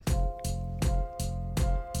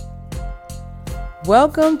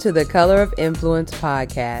Welcome to the Color of Influence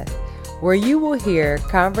podcast, where you will hear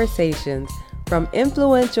conversations from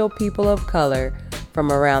influential people of color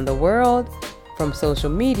from around the world, from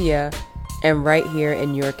social media, and right here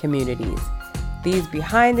in your communities. These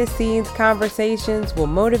behind-the-scenes conversations will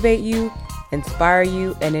motivate you, inspire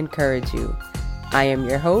you, and encourage you. I am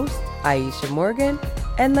your host, Aisha Morgan,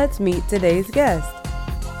 and let's meet today's guest.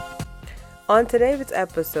 On today's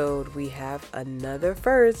episode, we have another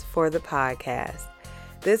first for the podcast.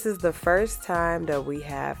 This is the first time that we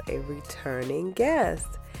have a returning guest.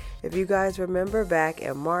 If you guys remember back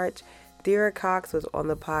in March, Dira Cox was on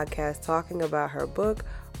the podcast talking about her book,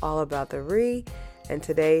 All About the Re, and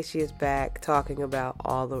today she is back talking about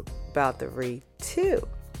all about the Re too.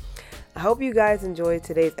 I hope you guys enjoyed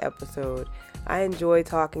today's episode. I enjoy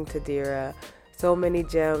talking to Dira. So many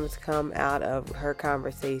gems come out of her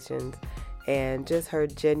conversations and just her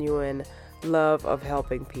genuine love of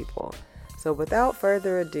helping people. So without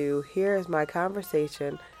further ado, here is my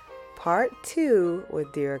conversation, part 2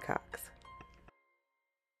 with Dira Cox.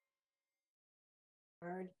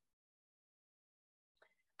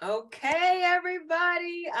 Okay,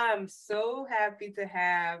 everybody, I'm so happy to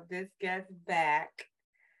have this guest back.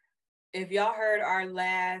 If y'all heard our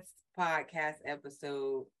last podcast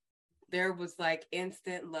episode, there was like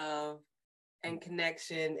instant love and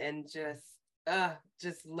connection and just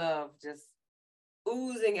love, just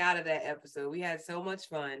oozing out of that episode. We had so much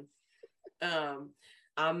fun.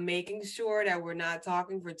 I'm making sure that we're not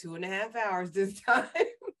talking for 2.5 hours this time.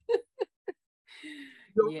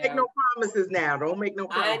 Don't make no promises now. Don't make no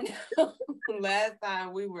promises. I know. Last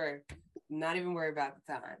time we were not even worried about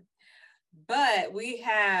the time. But we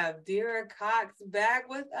have Dira Cox back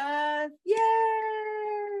with us. Yay!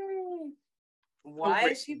 Why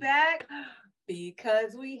is she back?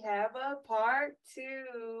 Because we have a part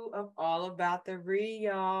 2 of All About the Re,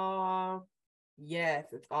 y'all. Yes,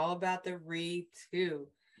 it's all about the Re too.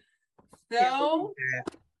 So,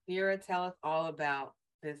 Dira, tell us all about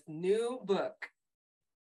this new book.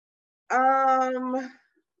 Where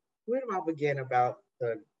do I begin about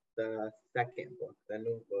the second book, the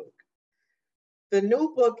new book? The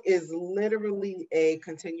new book is literally a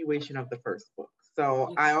continuation of the first book.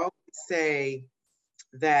 So I always say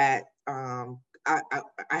that I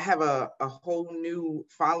have a whole new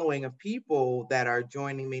following of people that are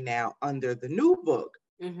joining me now under the new book.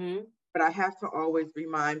 Mm-hmm. But I have to always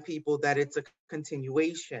remind people that it's a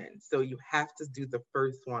continuation. So you have to do the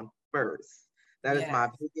first one first. That is my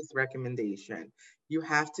biggest recommendation. You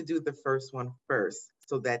have to do the first one first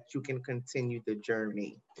so that you can continue the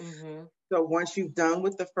journey. Mm-hmm. So once you've done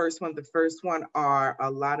with the first one are a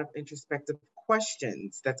lot of introspective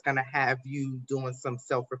questions that's going to have you doing some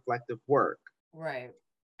self-reflective work. Right.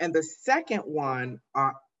 And the second one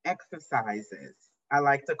are exercises. I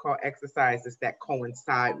like to call exercises that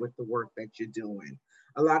coincide with the work that you're doing.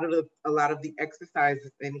 A lot of the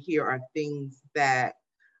exercises in here are things that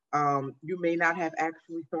you may not have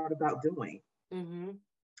actually thought about doing. Mm-hmm.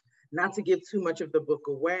 Not to give too much of the book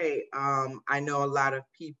away, I know a lot of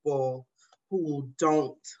people who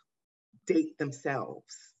don't date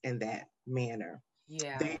themselves in that manner.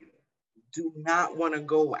 Yeah. They do not want to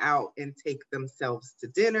go out and take themselves to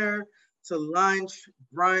dinner, to lunch,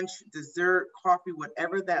 brunch, dessert, coffee,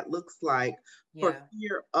 whatever that looks like, for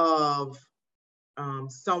fear of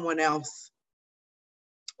someone else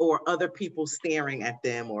or other people staring at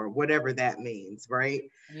them or whatever that means, right?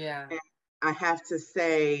 Yeah. And I have to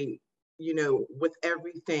say, with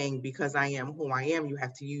everything, because I am who I am, you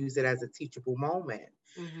have to use it as a teachable moment.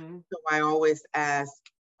 Mm-hmm. So I always ask,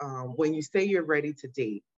 when you say you're ready to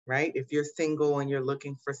date, right? If you're single and you're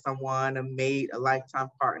looking for someone, a mate, a lifetime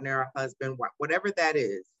partner, a husband, whatever that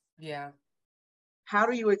is. Yeah. How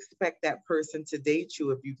do you expect that person to date you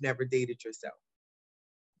if you've never dated yourself?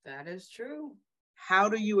 That is true. How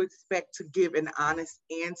do you expect to give an honest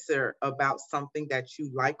answer about something that you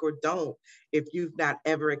like or don't if you've not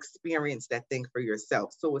ever experienced that thing for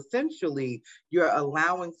yourself? So essentially, you're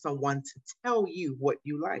allowing someone to tell you what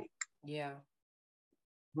you like. Yeah.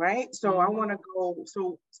 Right? So I want to go,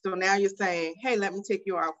 so now you're saying, hey, let me take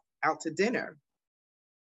you out to dinner.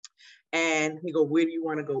 And he go, where do you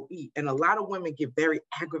want to go eat? And a lot of women get very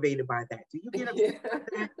aggravated by that. Do you get upset by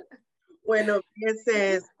that? When a man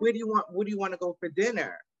says, where do you want to go for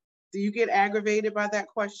dinner? Do you get aggravated by that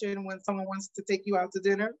question when someone wants to take you out to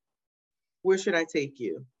dinner? Where should I take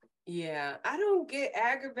you? Yeah, I don't get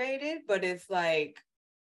aggravated, but it's like,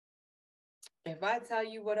 if I tell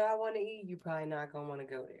you what I want to eat, you're probably not going to want to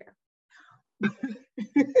go there.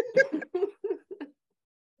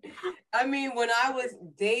 I mean, when I was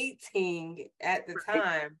dating at the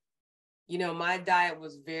time, my diet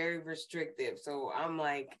was very restrictive. So I'm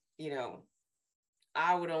like,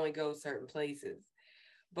 I would only go certain places.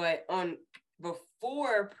 But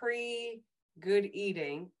before pre good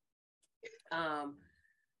eating,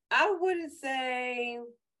 I wouldn't say,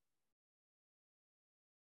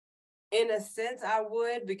 in a sense I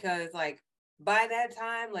would, because like by that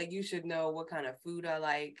time, like you should know what kind of food I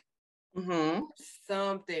like. Mm-hmm.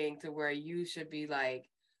 Something to where you should be like,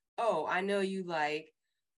 oh, I know you like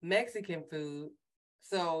Mexican food.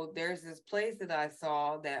 So there's this place that I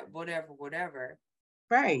saw that whatever.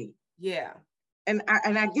 Right. Yeah. And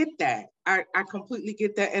I get that. I completely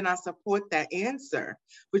get that, and I support that answer.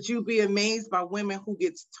 But you'd be amazed by women who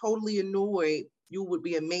gets totally annoyed. You would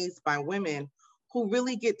be amazed by women who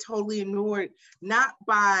really get totally annoyed, not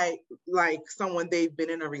by like someone they've been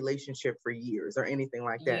in a relationship for years or anything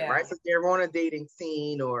like that, Yeah. right? So they're on a dating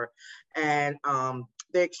scene, and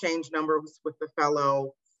they exchange numbers with the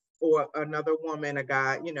fellow or another woman, a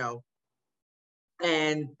guy,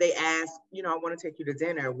 and they ask, I want to take you to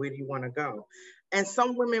dinner. Where do you want to go? And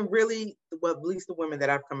some women really, well, at least the women that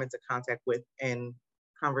I've come into contact with in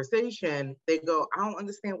conversation, they go, I don't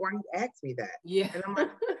understand why you asked me that. Yeah. And I'm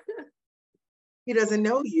like, he doesn't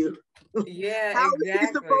know you. Yeah, How exactly. is he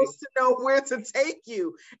supposed to know where to take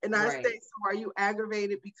you? And I Right. say, so are you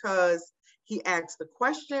aggravated because he asked the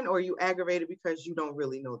question, or are you aggravated because you don't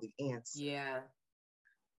really know the answer? Yeah.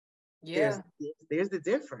 Yeah. There's the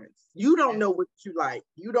difference. You don't know what you like.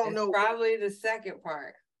 You don't know. Probably the second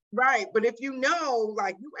part. Right. But if you know,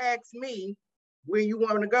 like you ask me where you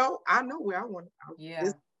want to go, I know where I want to go.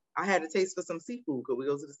 Yeah. I had a taste for some seafood. Could we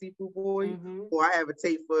go to the Seafood Boy? Mm-hmm. Or I have a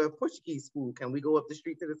taste for Portuguese food. Can we go up the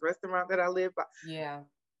street to this restaurant that I live by? Yeah.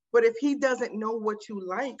 But if he doesn't know what you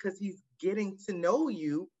like because he's getting to know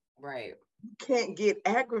you, right, you can't get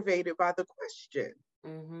aggravated by the question.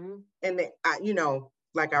 Mm-hmm. And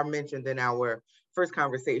like I mentioned in our first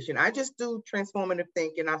conversation, I just do transformative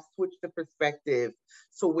thinking. I switch the perspective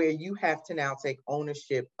so where you have to now take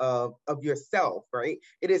ownership of yourself, right?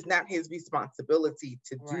 It is not his responsibility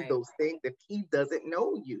to do those things if he doesn't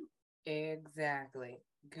know you. Exactly.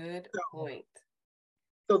 Good point.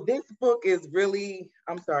 So this book is really,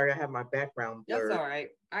 I'm sorry, I have my background blurred. That's all right.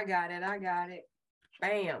 I got it.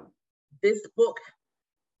 Bam. This book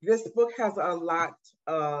has a lot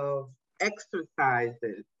of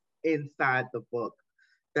exercises inside the book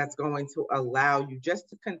that's going to allow you just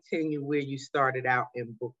to continue where you started out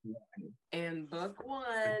in book one. In book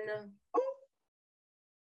one. Oh.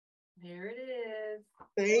 There it is.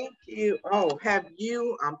 Thank you. Oh, have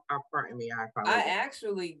you? Pardon me. I apologize. I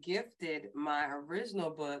actually gifted my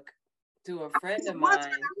original book to a friend of mine.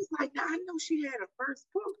 I was like, I know she had a first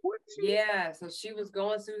book. Yeah, so she was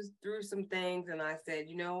going through some things, and I said,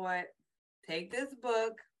 you know what? Take this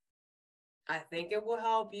book. I think it will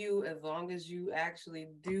help you as long as you actually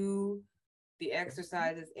do the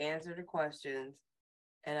exercises, answer the questions.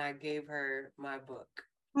 And I gave her my book.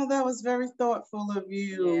 Well, that was very thoughtful of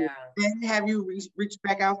you. Yeah. And have you reached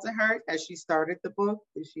back out to her? Has she started the book?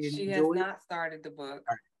 She has not started the book.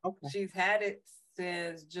 Right. Okay. She's had it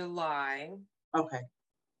since July. Okay.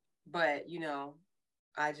 But,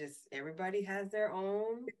 everybody has their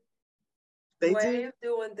own way of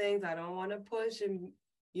doing things. I don't want to push and,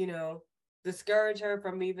 discourage her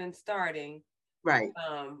from even starting. Right.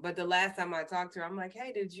 But the last time I talked to her, I'm like,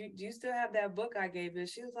 hey, do you still have that book I gave you?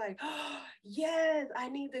 She was like, oh, yes, I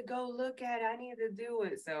need to go look at it. I need to do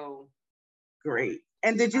it. So great.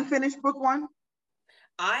 And did you finish book one?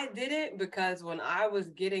 I didn't, because when I was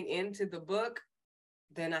getting into the book,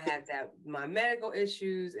 then I had my medical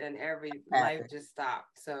issues and life just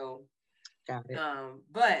stopped. So got it.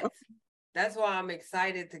 But that's why I'm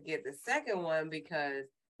excited to get the second one, because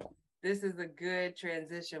this is a good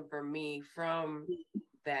transition for me from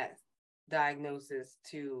that diagnosis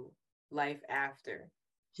to life after.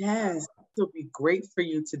 Yes, it'll be great for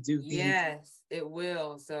you to do these. Yes, it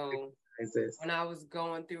will. So when I was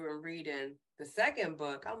going through and reading the second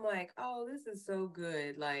book, I'm like, oh, this is so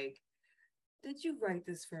good. Like, did you write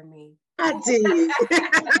this for me? I did.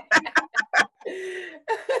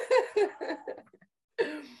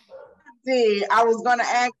 I was going to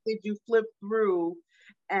ask, did you flip through?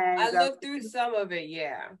 And I looked through some of it,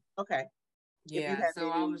 yeah. Okay. Yeah, so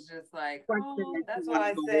I was just like, oh, that's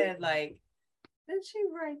why I said, like, did she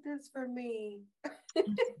write this for me? I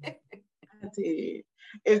did.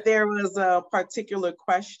 If there was a particular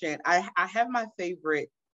question, I have my favorite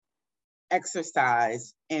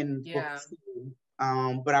exercise in book two.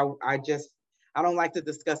 But I don't like to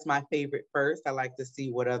discuss my favorite first. I like to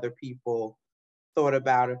see what other people thought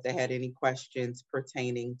about, if they had any questions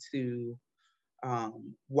pertaining to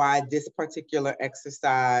why this particular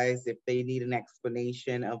exercise, if they need an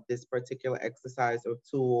explanation of this particular exercise or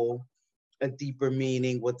tool, a deeper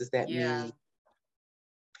meaning, what does that mean?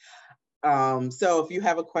 So if you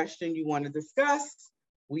have a question you want to discuss,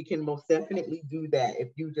 we can most definitely do that. If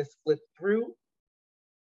you just flip through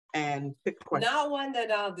and pick a question. Not one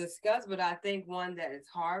that I'll discuss, but I think one that is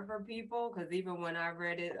hard for people, because even when I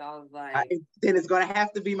read it, I was like... then it's going to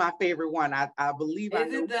have to be my favorite one. I believe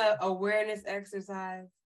Is it the awareness exercise?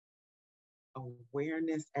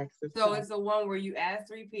 Awareness exercise. So it's the one where you ask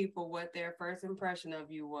 3 people what their first impression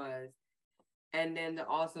of you was, and then to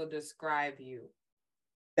also describe you.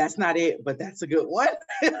 That's not it, but that's a good one.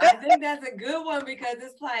 I think that's a good one because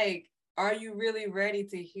it's like, are you really ready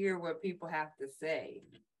to hear what people have to say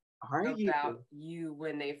about you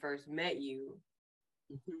when they first met you?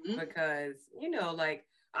 Mm-hmm. Because, you know, like,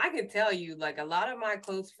 I could tell you, like, a lot of my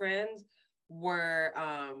close friends were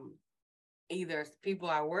either people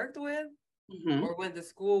I worked with, mm-hmm. or went to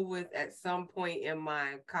school with at some point in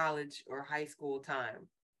my college or high school time.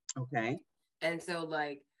 Okay. And so,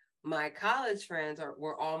 like, my college friends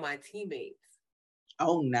were all my teammates.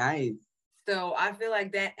 Oh, nice. So I feel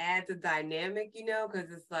like that adds a dynamic, you know,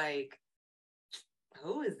 because it's like,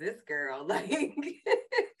 who is this girl? Like,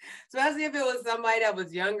 especially if it was somebody that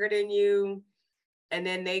was younger than you, and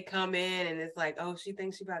then they come in and it's like, oh, she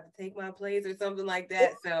thinks she's about to take my place or something like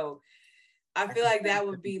that. So I feel like that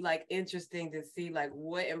would be like interesting to see, like,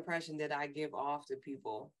 what impression did I give off to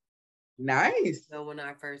people? Nice. So when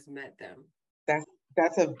I first met them.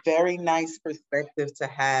 That's a very nice perspective to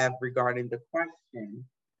have regarding the question.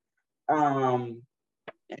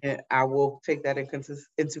 And I will take that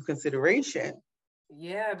into consideration.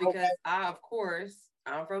 Yeah, because I'm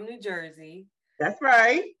from New Jersey. That's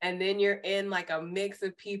right. And then you're in like a mix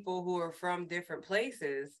of people who are from different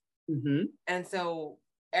places. Mm-hmm. And so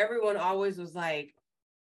everyone always was like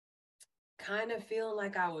kind of feeling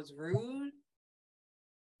like I was rude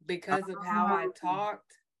because of how I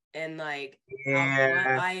talked and like how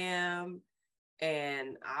blunt I am.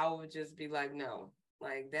 And I would just be like, no,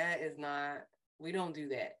 like that is not, we don't do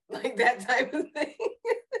that. Like that type of thing.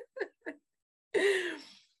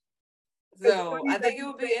 So I think it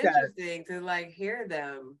would be interesting to like hear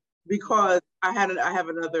them. Because I have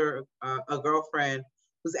another a girlfriend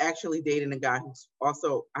who's actually dating a guy who's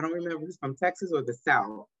also, I don't remember if he's from Texas or the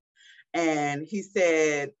South. And he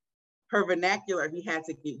said her vernacular he had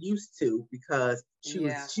to get used to because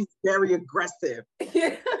she's very aggressive.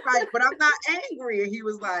 Yeah. Right, but I'm not angry. And he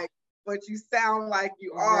was like, but you sound like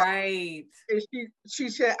you are. Right. And she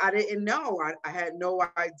said, I didn't know. I had no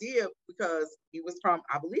idea because he was from,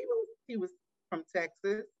 I believe he was from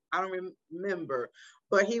Texas. I don't remember.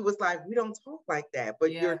 But he was like, we don't talk like that.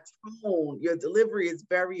 But your tone, your delivery is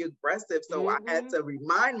very aggressive. So I had to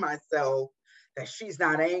remind myself that she's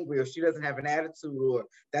not angry or she doesn't have an attitude or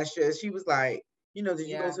that's just, she was like, you know, did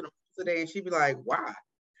you go to the mall today? And she'd be like, why?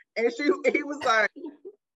 And he was like,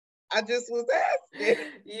 I just was asking.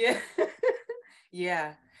 Yeah.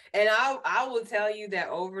 Yeah. And I will tell you that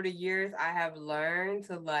over the years, I have learned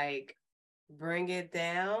to like bring it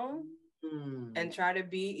down and try to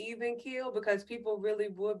be even keel because people really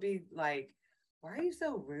would be like, why are you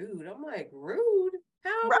so rude? I'm like, rude?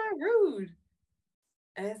 How am I rude?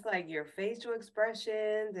 And it's like your facial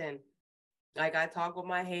expressions and like I talk with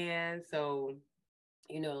my hands. So,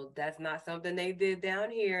 you know, that's not something they did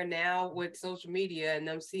down here. Now with social media and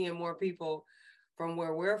them seeing more people from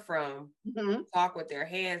where we're from talk with their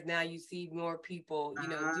hands. Now you see more people, you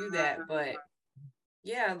know, do that. But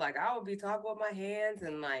yeah, like I would be talking with my hands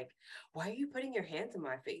and like, why are you putting your hands in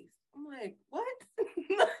my face? I'm like, what?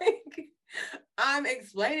 Like, I'm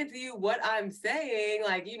explaining to you what I'm saying.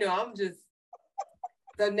 Like, you know, I'm just,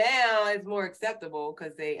 so now it's more acceptable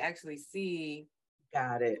because they actually see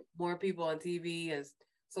more people on TV and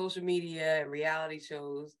social media and reality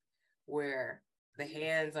shows where the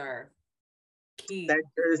hands are key. That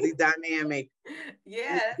Jersey dynamic.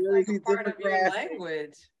 Yeah, that's like a part of your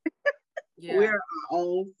language. Yeah. We're our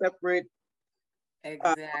own separate.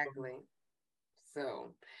 Exactly.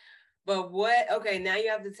 So, but okay, now you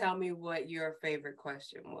have to tell me what your favorite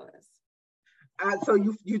question was. So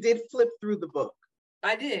you did flip through the book.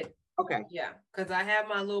 I did. Okay. Yeah, because I had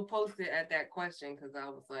my little post-it at that question because I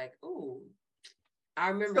was like, ooh. I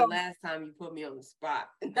remember last time you put me on the spot.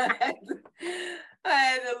 I had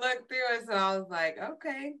to look through it, so I was like,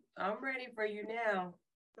 okay, I'm ready for you now.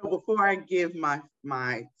 So before I give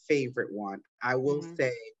my favorite one, I will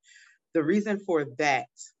say the reason for that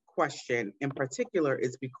question in particular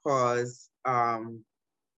is because,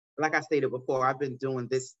 like I stated before, I've been doing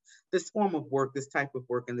this form of work, this type of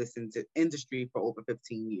work in this industry for over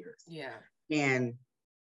 15 years. Yeah. And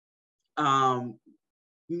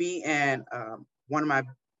me and one of my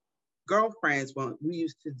girlfriends, when we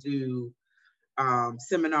used to do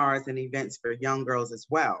seminars and events for young girls as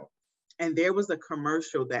well. And there was a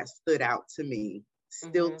commercial that stood out to me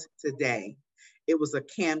still today. It was a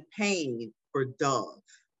campaign for Dove.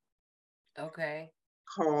 Okay.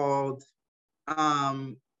 Called I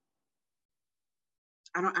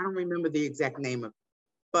don't remember the exact name of it,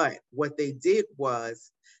 but what they did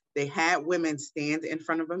was they had women stand in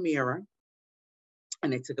front of a mirror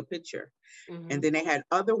and they took a picture. And then they had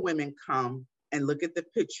other women come and look at the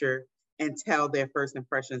picture and tell their first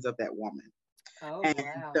impressions of that woman. Oh, and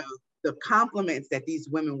wow. the compliments that these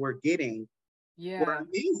women were getting were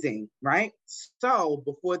amazing, right? So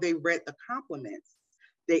before they read the compliments,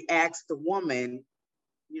 they asked the woman,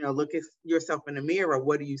 look at yourself in the mirror.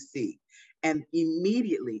 What do you see? And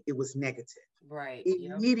immediately it was negative. Right.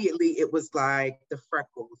 Immediately it was like the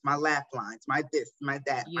freckles, my laugh lines, my this, my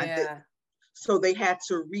that, my this. So they had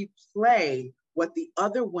to replay what the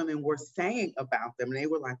other women were saying about them. And they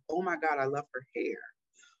were like, oh my God, I love her hair.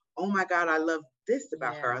 Oh my God, I love this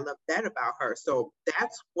about her. I love that about her. So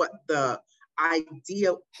that's what the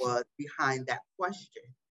idea was behind that question.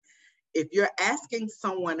 If you're asking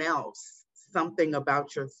someone else something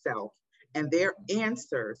about yourself and their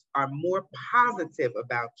answers are more positive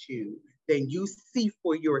about you than you see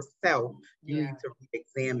for yourself, you need to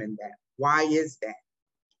examine that. Why is that?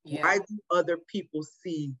 Why do other people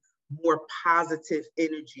see more positive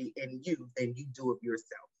energy in you than you do of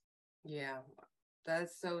yourself? Yeah,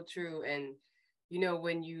 that's so true. And,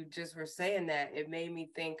 when you just were saying that, it made me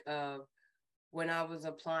think of when I was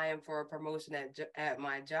applying for a promotion at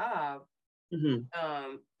my job.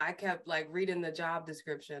 I kept like reading the job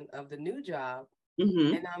description of the new job.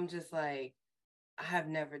 And I'm just like, I have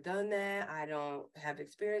never done that. I don't have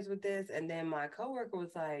experience with this. And then my coworker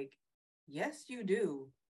was like, yes, you do.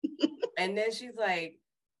 And then she's like,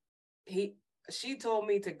 she told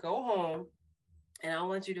me to go home and I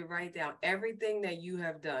want you to write down everything that you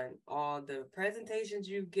have done, all the presentations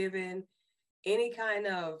you've given, any kind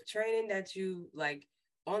of training that you like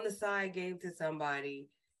on the side gave to somebody,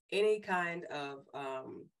 any kind of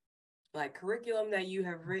like curriculum that you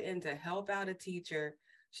have written to help out a teacher.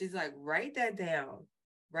 She's like, write that down.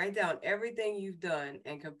 Write down everything you've done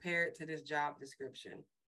and compare it to this job description.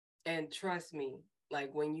 And trust me,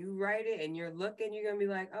 like when you write it and you're looking, you're going to be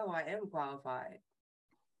like, oh, I am qualified.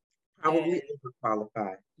 Probably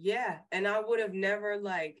overqualified. Yeah. And I would have never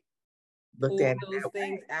like pulled those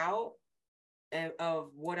things out and of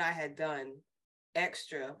what I had done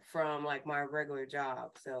extra from like my regular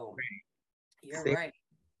job. So you're right.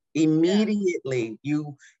 Immediately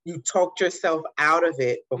you talked yourself out of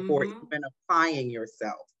it before even applying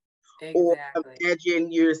yourself. Or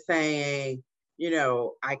imagine you're saying,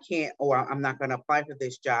 I can't, or I'm not going to apply for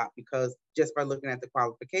this job because just by looking at the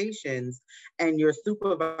qualifications, and your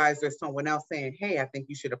supervisor is someone else saying, hey, I think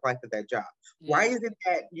you should apply for that job. Why is it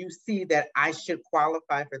that you see that I should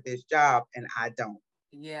qualify for this job and I don't?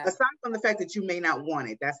 Aside from the fact that you may not want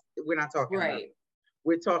it, we're not talking about.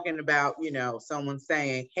 We're talking about, someone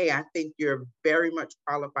saying, hey, I think you're very much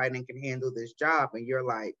qualified and can handle this job. And you're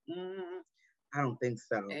like, I don't think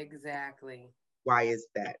so. Exactly. Why is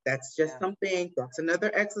that? That's just something, that's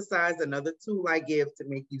another exercise, another tool I give to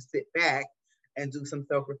make you sit back and do some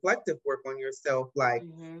self-reflective work on yourself. Like,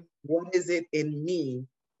 what is it in me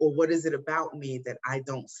or what is it about me that I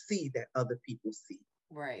don't see that other people see?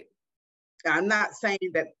 Right. I'm not saying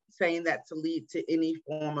that to lead to any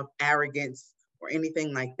form of arrogance or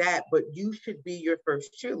anything like that, but you should be your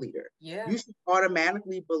first cheerleader. You should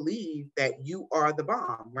automatically believe that you are the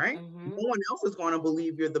bomb, right? No one else is going to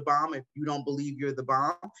believe you're the bomb if you don't believe you're the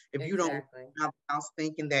bomb. If you don't have else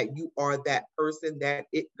thinking that you are that person, that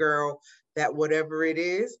it girl, that whatever it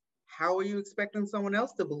is, how are you expecting someone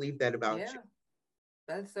else to believe that about you?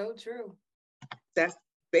 That's so true. That's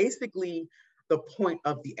basically the point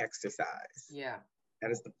of the exercise. Yeah. That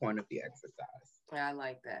is the point of the exercise. I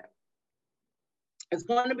like that. It's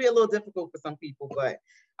going to be a little difficult for some people, but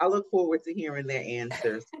I look forward to hearing their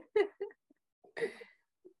answers.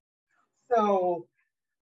 So,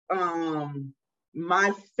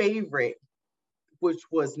 my favorite, which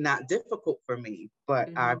was not difficult for me, but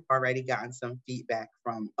I've already gotten some feedback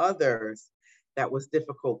from others that was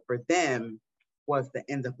difficult for them, was the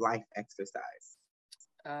end of life exercise.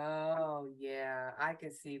 Oh, yeah, I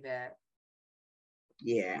can see that.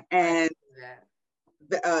 Yeah, and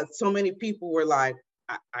so many people were like,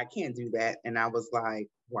 I can't do that. And I was like,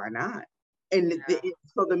 why not? And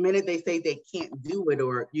so the minute they say they can't do it,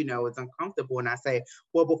 or, you know, it's uncomfortable, and I say,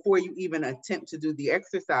 well, before you even attempt to do the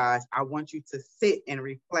exercise, I want you to sit and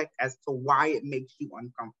reflect as to why it makes you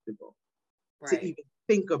uncomfortable, to even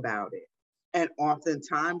think about it. And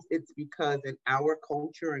oftentimes it's because in our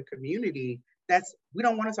culture and community, we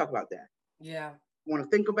don't want to talk about that. Yeah. We want to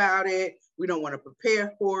think about it. We don't want to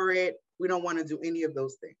prepare for it. We don't want to do any of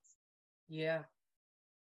those things. Yeah.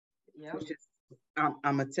 Yeah.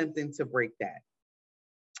 I'm attempting to break that.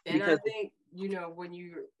 And because I think, you know, when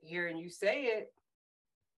you hear and you say it,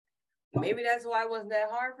 maybe that's why it wasn't that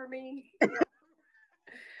hard for me.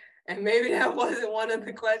 And maybe that wasn't one of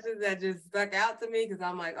the questions that just stuck out to me, because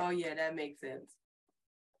I'm like, oh yeah, that makes sense.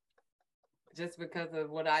 Just because of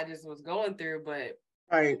what I just was going through. But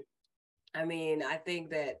right. I mean, I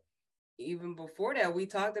think that even before that, we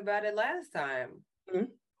talked about it last time. Mm-hmm.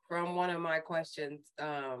 From one of my questions,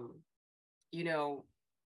 you know,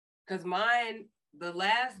 because the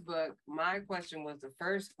last book, my question was the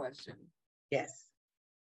first question. Yes.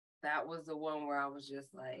 That was the one where I was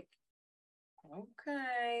just like,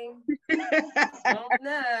 okay, I don't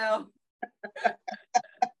know.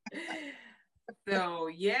 So,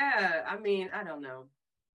 yeah, I mean, I don't know.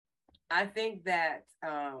 I think that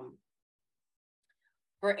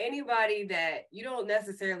for anybody that you don't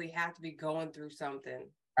necessarily have to be going through something,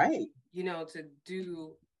 right? You know,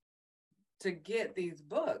 to get these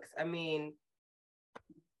books. I mean,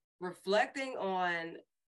 reflecting on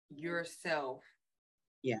yourself,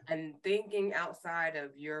 yeah, and thinking outside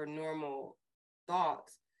of your normal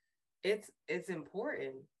thoughts, it's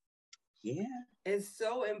important. Yeah. It's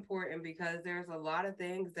so important, because there's a lot of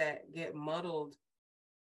things that get muddled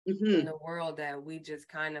in the world that we just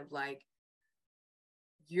kind of like,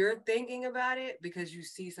 you're thinking about it because you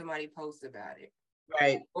see somebody post about it.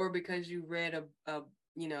 Right. Or because you read a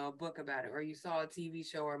book about it, or you saw a TV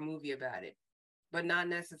show or a movie about it, but not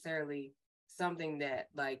necessarily something that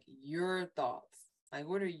like your thoughts. Like,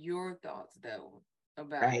 what are your thoughts though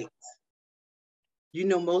about it? You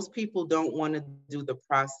know, most people don't want to do the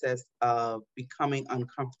process of becoming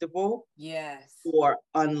uncomfortable. Yes. Or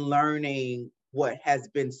unlearning what has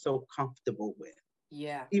been so comfortable with.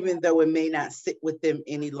 Yeah. Even though it may not sit with them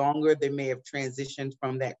any longer, they may have transitioned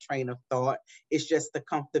from that train of thought. It's just the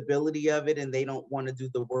comfortability of it, and they don't want to do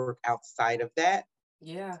the work outside of that.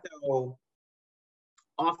 Yeah. So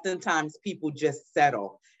oftentimes people just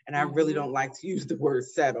settle. And I really don't like to use the word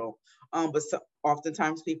settle. But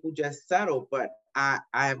oftentimes people just settle. But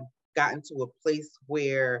I've gotten to a place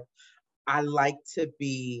where I like to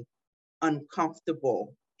be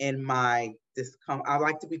uncomfortable in my discomfort. I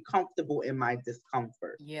like to be comfortable in my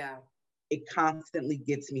discomfort. Yeah. It constantly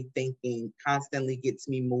gets me thinking, constantly gets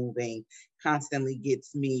me moving, constantly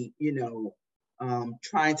gets me,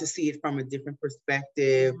 trying to see it from a different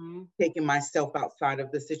perspective, taking myself outside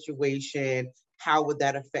of the situation. How would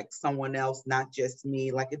that affect someone else, not just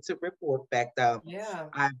me? Like, it's a ripple effect. Yeah.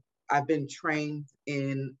 I've been trained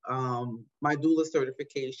in my doula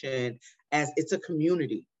certification as it's a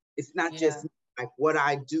community. It's not just like what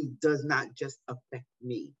I do does not just affect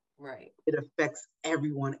me. Right. It affects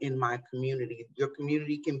everyone in my community. Your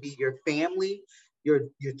community can be your family, your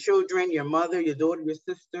children, your mother, your daughter, your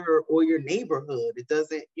sister, or your neighborhood. It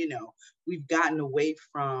doesn't, we've gotten away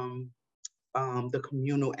from the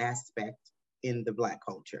communal aspect in the Black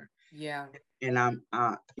culture. Yeah. And I'm,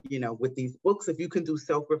 with these books, if you can do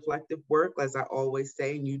self-reflective work, as I always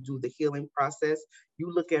say, and you do the healing process, you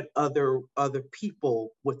look at other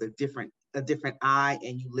people with a different eye,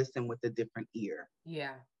 and you listen with a different ear.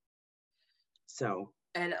 Yeah. So.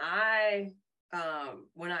 And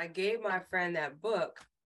when I gave my friend that book,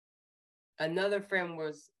 another friend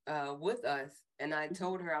was with us, and I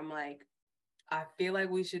told her, I'm like, I feel like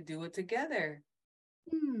we should do it together.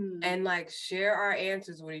 And like share our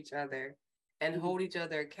answers with each other, and hold each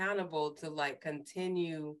other accountable to like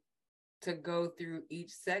continue to go through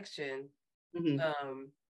each section,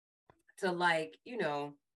 to like,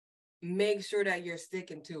 make sure that you're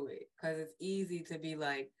sticking to it, because it's easy to be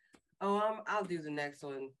like, oh, I'll do the next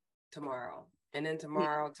one tomorrow, and then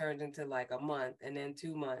tomorrow turns into like a month, and then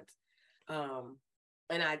 2 months.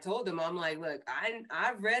 And I told them, I'm like, look,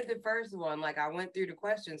 I've read the first one, like I went through the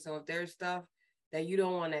questions, so if there's stuff that you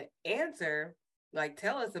don't want to answer, like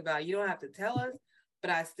tell us about it. You don't have to tell us,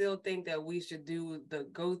 but I still think that we should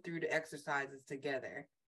go through the exercises together,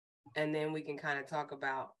 and then we can kind of talk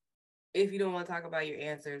about, if you don't want to talk about your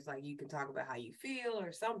answers, like you can talk about how you feel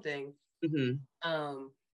or something.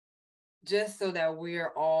 Just so that we're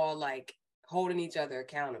all like holding each other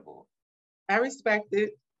accountable. I respect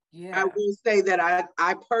it. Yeah. I will say that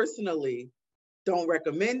I personally don't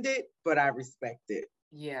recommend it, but I respect it.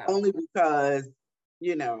 Yeah. Only because,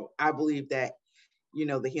 I believe that,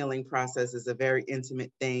 the healing process is a very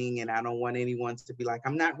intimate thing. And I don't want anyone to be like,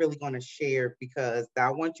 I'm not really going to share because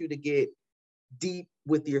I want you to get deep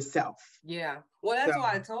with yourself. Yeah. Well, that's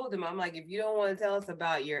why I told him, I'm like, if you don't want to tell us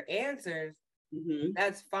about your answers,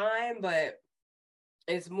 that's fine. But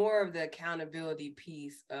it's more of the accountability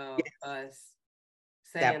piece of us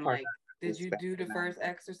saying, like, did you do the first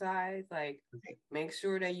exercise? Like, make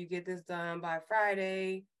sure that you get this done by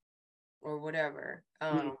Friday or whatever.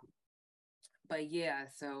 But yeah,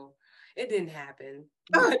 so it didn't happen.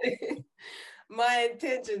 But my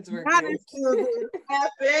intentions were good. It still didn't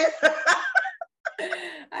happen.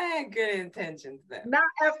 I had good intentions though. Not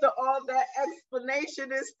after all that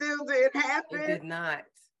explanation, it still didn't happen. It did not.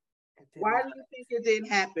 Why do you think it didn't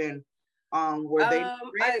happen? Were they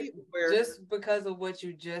ready? Just because of what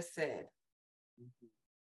you just said.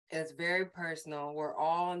 It's very personal. We're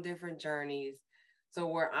all on different journeys. So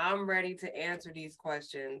where I'm ready to answer these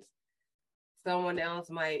questions, someone else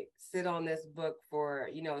might sit on this book for,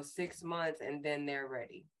 6 months and then they're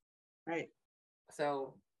ready. Right.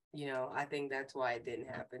 So, I think that's why it didn't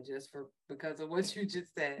happen, just because of what you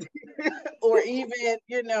just said. Or even,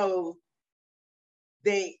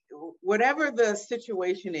 whatever the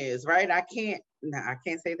situation is, right? I can't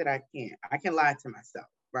say that I can't. I can lie to myself,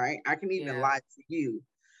 right? I can even lie to you.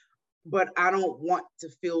 But I don't want to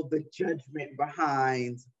feel the judgment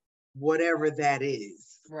behind whatever that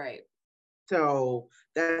is. Right. So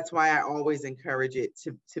that's why I always encourage it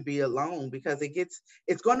to be alone, because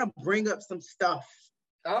it's going to bring up some stuff.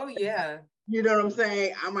 Oh, yeah. You know what I'm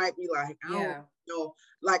saying? I might be like, I don't know,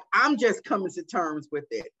 like I'm just coming to terms with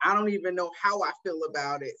it. I don't even know how I feel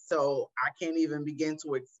about it. So I can't even begin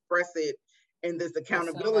to express it in this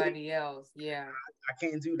accountability. Somebody else, yeah. I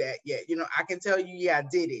can't do that yet. I can tell you, I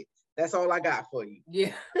did it. That's all I got for you.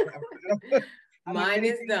 Yeah. Mine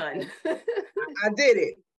is done. I did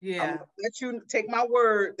it. Yeah. I'm gonna let you take my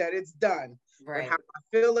word that it's done. Right. But how I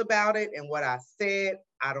feel about it and what I said,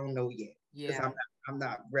 I don't know yet. Yeah. I'm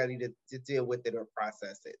not ready to deal with it or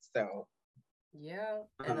process it. So yeah.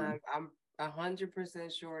 And I'm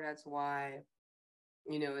 100% sure that's why,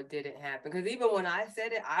 it didn't happen. Because even when I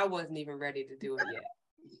said it, I wasn't even ready to do it yet.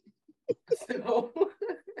 So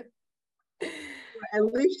at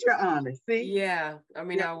least you're honest. See? Yeah. I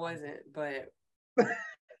mean, I wasn't, but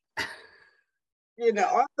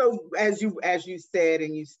also as you said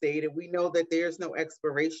and you stated, we know that there's no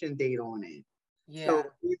expiration date on it. Yeah. So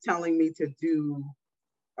you're telling me to do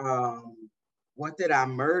what did I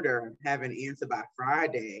murder? Have an answer by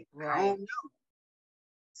Friday. Right. I don't know.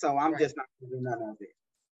 So I'm just not gonna do none of it.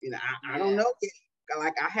 I don't know yet.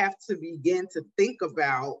 Like I have to begin to think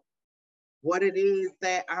about what it is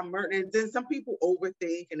that I'm murdering. And then some people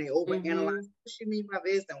overthink and they overanalyze. What you mean by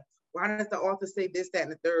this? And why does the author say this, that,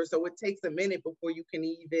 and the third? So it takes a minute before you can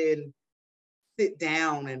even sit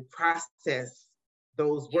down and process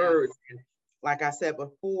those words. And like I said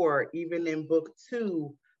before, even in book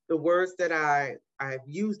 2, the words that I've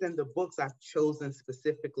used in the books, I've chosen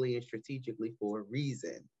specifically and strategically for a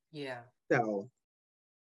reason. Yeah. So,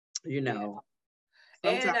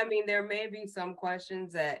 And I mean, there may be some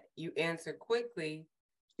questions that you answer quickly.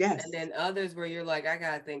 Yes. And then others where you're like, I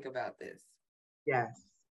got to think about this. Yes.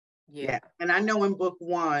 Yeah. And I know in book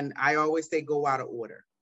 1, I always say go out of order.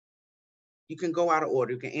 You can go out of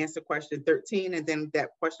order. You can answer question 13, and then that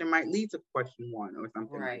question might lead to question 1 or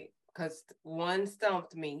something. Right. Because 1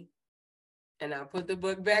 stumped me, and I put the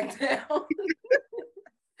book back down.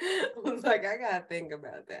 I was like, I got to think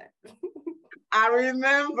about that. I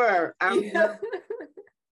remember.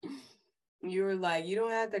 You were like, you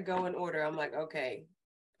don't have to go in order. I'm like, okay.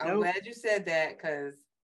 I'm glad you said that, because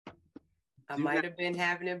I might have been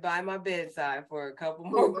having it by my bedside for a couple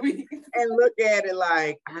more weeks. And look at it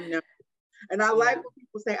like, I know. And I like when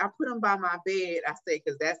people say, I put them by my bed. I say,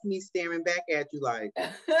 because that's me staring back at you like,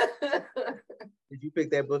 did you pick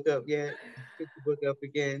that book up yet? Pick the book up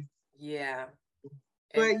again? Yeah.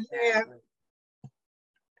 But exactly.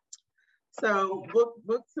 So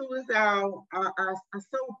book 2 is out. I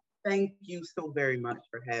so thank you so very much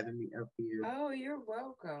for having me up here. Oh, you're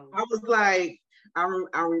welcome. I was like, I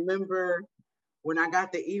remember when I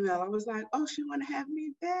got the email, I was like, oh, she want to have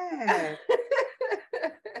me back.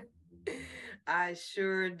 I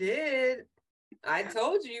sure did. I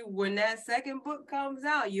told you when that second book comes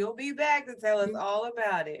out, you'll be back to tell us all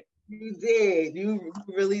about it. You did. You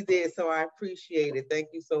really did. So I appreciate it. Thank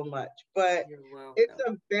you so much. But it's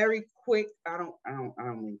a very quick, I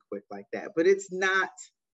don't mean quick like that, but it's not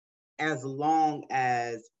as long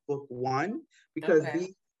as book 1, because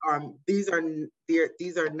these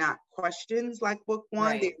are not questions like book 1.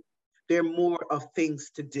 Right. they're more of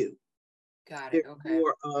things to do. Got it. Okay.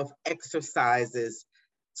 More of exercises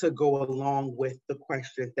to go along with the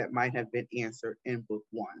questions that might have been answered in book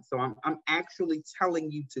 1. So I'm actually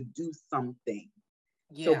telling you to do something.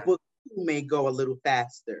 Yeah. So book 2 may go a little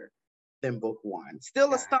faster than book 1.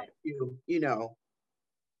 Still a start you know,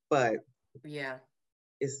 but yeah,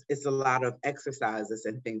 it's a lot of exercises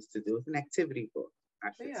and things to do. It's an activity book, I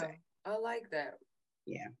should say. I like that.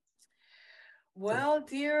 Yeah. Well,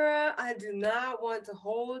 Dira, I do not want to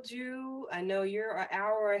hold you. I know you're an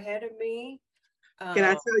hour ahead of me. Can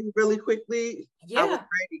I tell you really quickly? Yeah.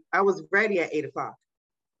 I was ready at 8:00.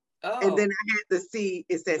 Oh. And then I had to see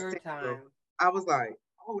it said your time. I was like,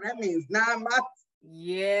 oh, that means 9 months.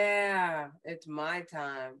 Yeah, it's my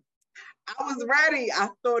time. I was ready. I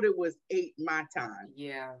thought it was 8 my time.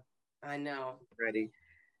 Yeah, I know. Ready.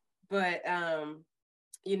 But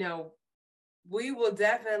you know, we will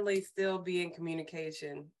definitely still be in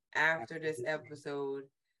communication after this episode.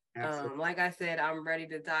 Like I said, I'm ready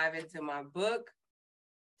to dive into my book.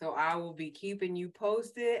 So I will be keeping you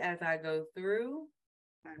posted as I go through.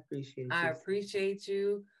 I appreciate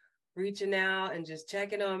you reaching out and just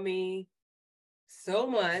checking on me so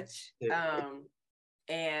much.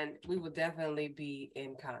 And we will definitely be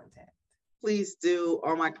in contact. Please do.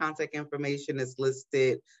 All my contact information is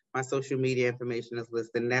listed. My social media information is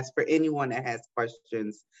listed. And that's for anyone that has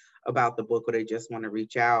questions about the book or they just want to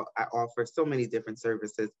reach out. I offer so many different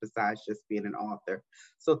services besides just being an author.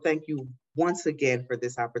 So thank you once again for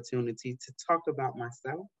this opportunity to talk about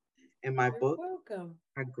myself and my book. Welcome.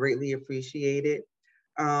 I greatly appreciate it.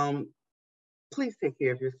 Please take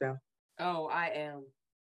care of yourself. Oh, I am.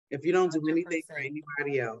 If you don't 100%. Do anything for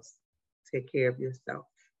anybody else, take care of yourself.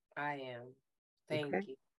 I am. Thank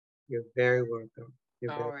you. You're very welcome.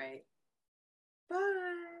 All right. Bye.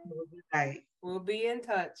 Have a good night. We'll be in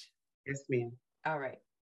touch. Yes, ma'am. All right.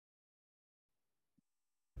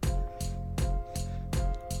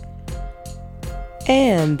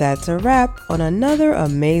 And that's a wrap on another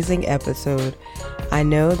amazing episode. I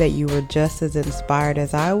know that you were just as inspired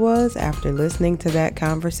as I was after listening to that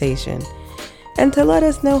conversation. And to let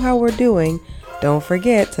us know how we're doing, don't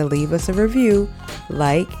forget to leave us a review,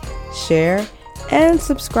 like, share, and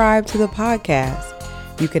subscribe to the podcast.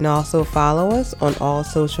 You can also follow us on all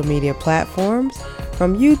social media platforms,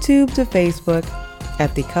 from YouTube to Facebook,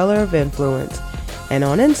 at The Color of Influence, and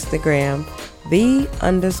on Instagram,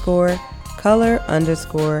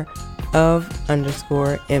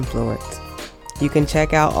 the_color_of_influence. You can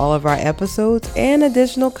check out all of our episodes and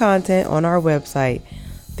additional content on our website,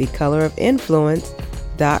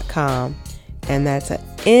 thecolorofinfluence.com, and that's an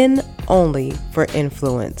N only for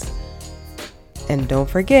influence. And don't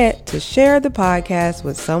forget to share the podcast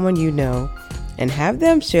with someone you know, and have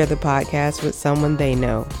them share the podcast with someone they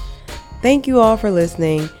know. Thank you all for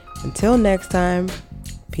listening. Until next time,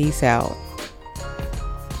 peace out.